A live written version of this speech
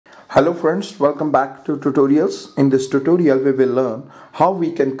Hello friends, welcome back to tutorials. In this tutorial we will learn how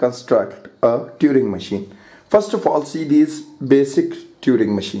we can construct a Turing machine. First of all, see these basic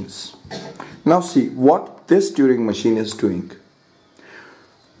Turing machines. Now see what this Turing machine is doing.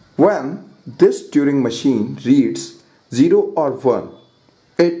 When this Turing machine reads 0 or 1,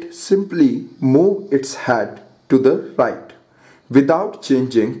 it simply moves its head to the right without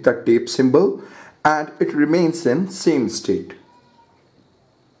changing the tape symbol, and it remains in same state.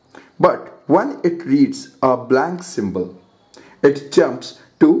 But when it reads a blank symbol, it jumps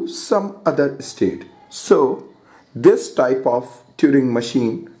to some other state. So this type of Turing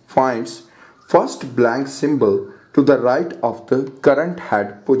machine finds first blank symbol to the right of the current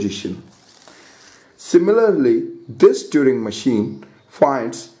head position. Similarly, this Turing machine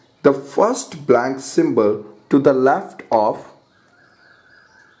finds the first blank symbol to the left of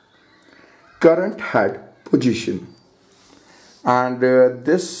current head position. And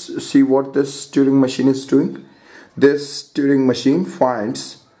see what this Turing machine is doing. This Turing machine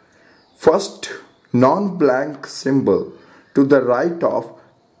finds first non-blank symbol to the right of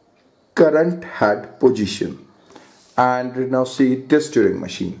current head position. And now see this Turing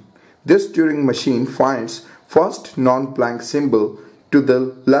machine. This Turing machine finds first non-blank symbol to the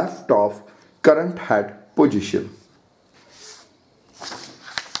left of current head position.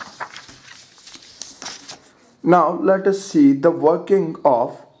 Now let us see the working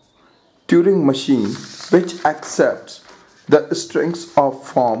of Turing machine, which accepts the strings of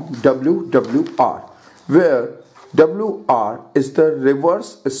form WWR, where WR is the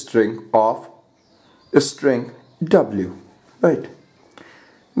reverse string of string W. Right.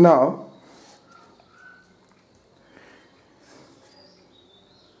 Now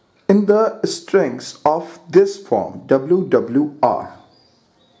in the strings of this form WWR,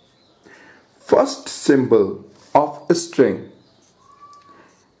 first symbol of a string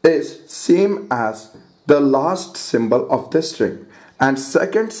is same as the last symbol of the string, and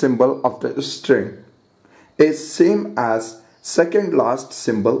second symbol of the string is same as second last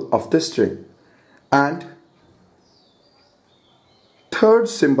symbol of the string, and third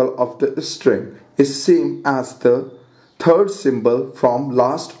symbol of the string is same as the third symbol from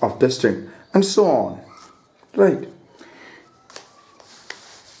last of the string, and so on. Right.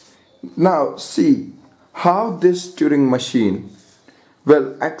 Now see how this Turing machine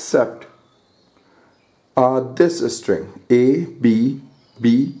will accept this string A, B,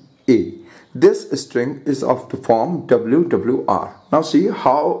 B, A. This string is of the form WWR. Now see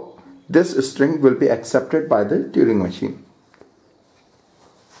how this string will be accepted by the Turing machine.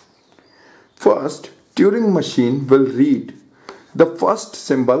 First, Turing machine will read the first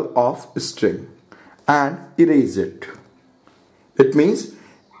symbol of string and erase it. It means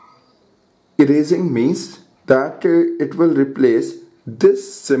erasing means that it will replace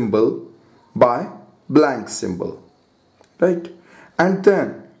this symbol by blank symbol, right? And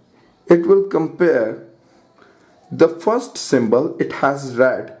then it will compare the first symbol it has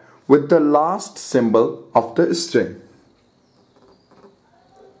read with the last symbol of the string.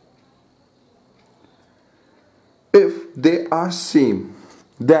 If they are same,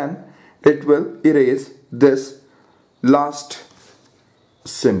 then it will erase this last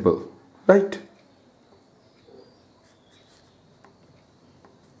symbol. Right?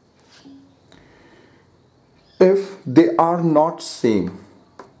 If they are not same,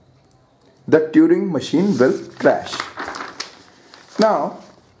 the Turing machine will crash. Now,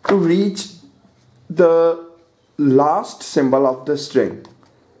 to reach the last symbol of the string,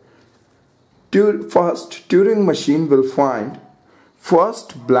 first Turing machine will find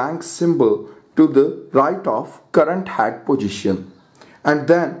first blank symbol to the right of current head position, and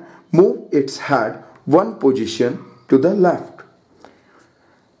then move its head one position to the left.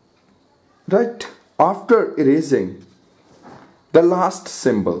 Right. After erasing the last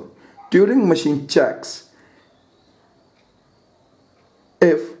symbol, Turing machine checks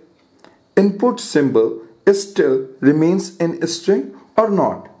if input symbol still remains in string or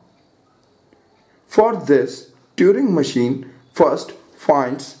not. For this, Turing machine first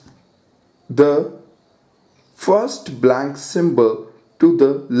finds the first blank symbol to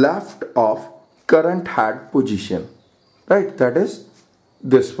the left of current head position, right? That is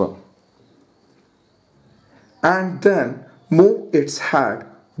this one, and then move its head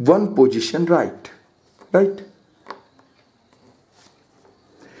one position right.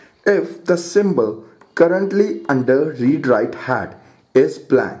 If the symbol currently under read write head is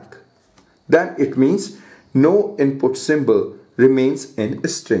blank, then it means no input symbol remains in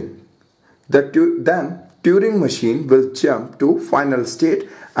string. Then Turing machine will jump to final state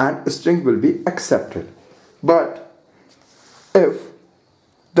and string will be accepted. But if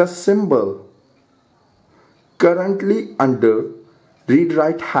the symbol currently under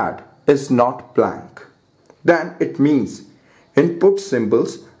read-write head is not blank, then it means input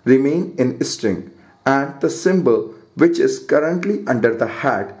symbols remain in string and the symbol which is currently under the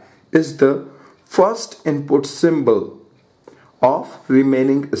head is the first input symbol of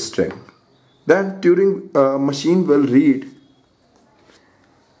remaining string. Then Turing machine will read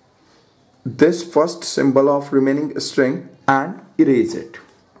this first symbol of remaining string and erase it,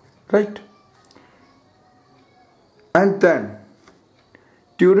 right? And then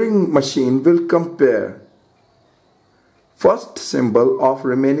Turing machine will compare first symbol of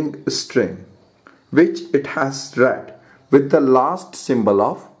remaining string which it has read with the last symbol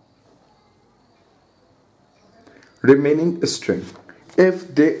of remaining string.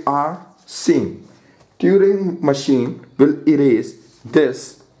 If they are same, Turing machine will erase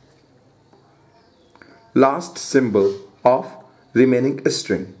this last symbol of remaining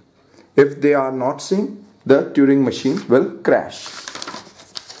string. If they are not same, the Turing machine will crash.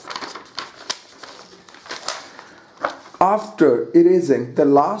 After erasing the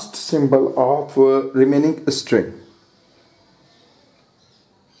last symbol of remaining string,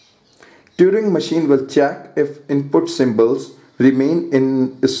 Turing machine will check if input symbols remain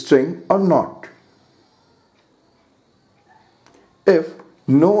in string or not. If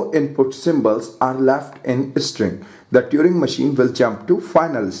no input symbols are left in string, the Turing machine will jump to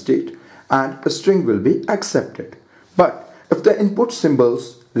final state and a string will be accepted. But if the input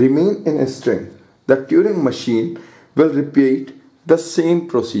symbols remain in a string, the Turing machine will repeat the same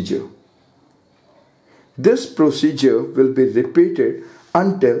procedure. This procedure will be repeated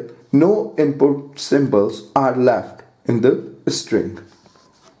until no input symbols are left in the string.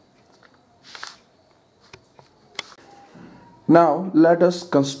 Now let us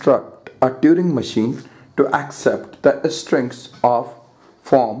construct a Turing machine to accept the strings of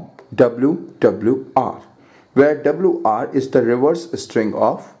form WWR, where WR is the reverse string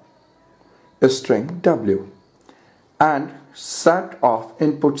of string W, and set of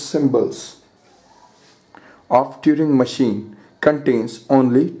input symbols of Turing machine contains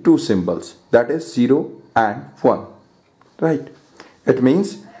only two symbols, that is 0 and 1, right? It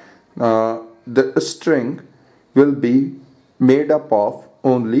means the string will be made up of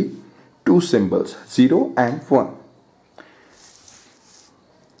only two symbols, 0 and 1.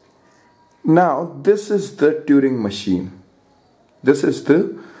 Now this is the Turing machine. This is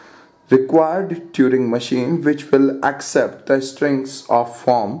the required Turing machine which will accept the strings of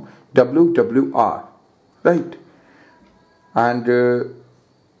form WWR, right? And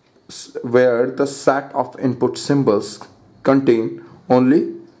where the set of input symbols contain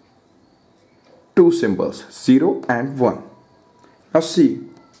only two symbols, 0 and 1. Now see,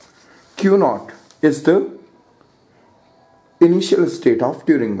 Q0 is the initial state of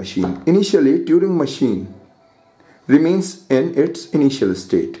Turing machine. Initially, Turing machine remains in its initial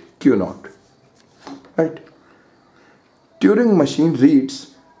state, Q0, right? Turing machine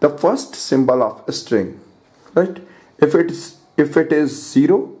reads the first symbol of a string, right? If it is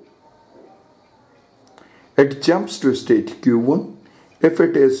 0, it jumps to state Q1. If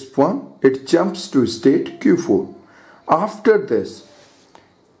it is 1, it jumps to state Q4. After this,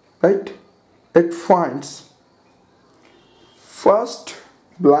 right, it finds first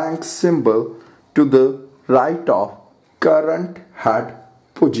blank symbol to the right of current head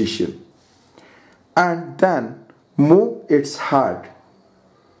position and then move its head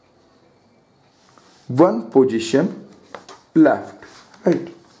one position left,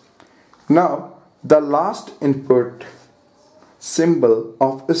 right? Now the last input symbol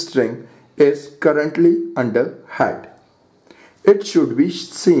of a string is currently under head. It should be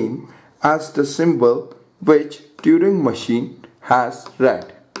same as the symbol which Turing machine has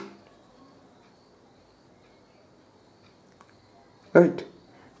read, right?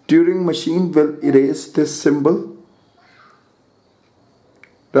 Turing machine will erase this symbol,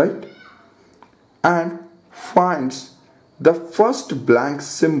 right, and finds the first blank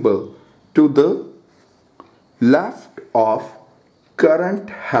symbol to the left of current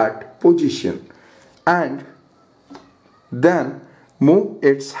head position and then move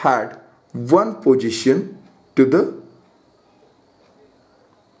its head one position to the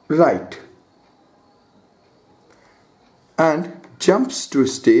right and jumps to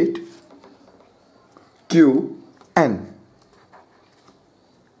state Qn,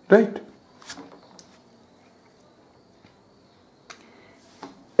 right?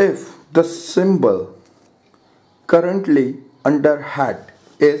 If the symbol currently under head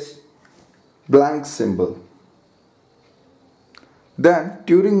is blank symbol, then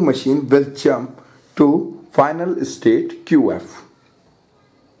Turing machine will jump to final state QF.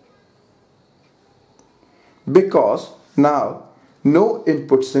 because now no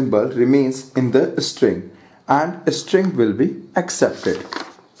input symbol remains in the string and a string will be accepted.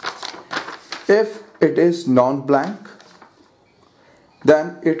 If it is non-blank,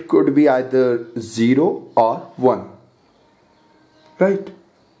 then it could be either 0 or 1, right?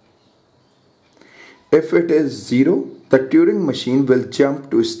 If it is 0, the Turing machine will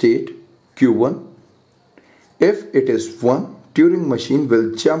jump to state Q1. If it is 1, Turing machine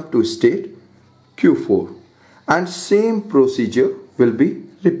will jump to state Q4, and same procedure will be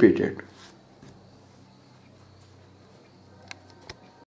repeated.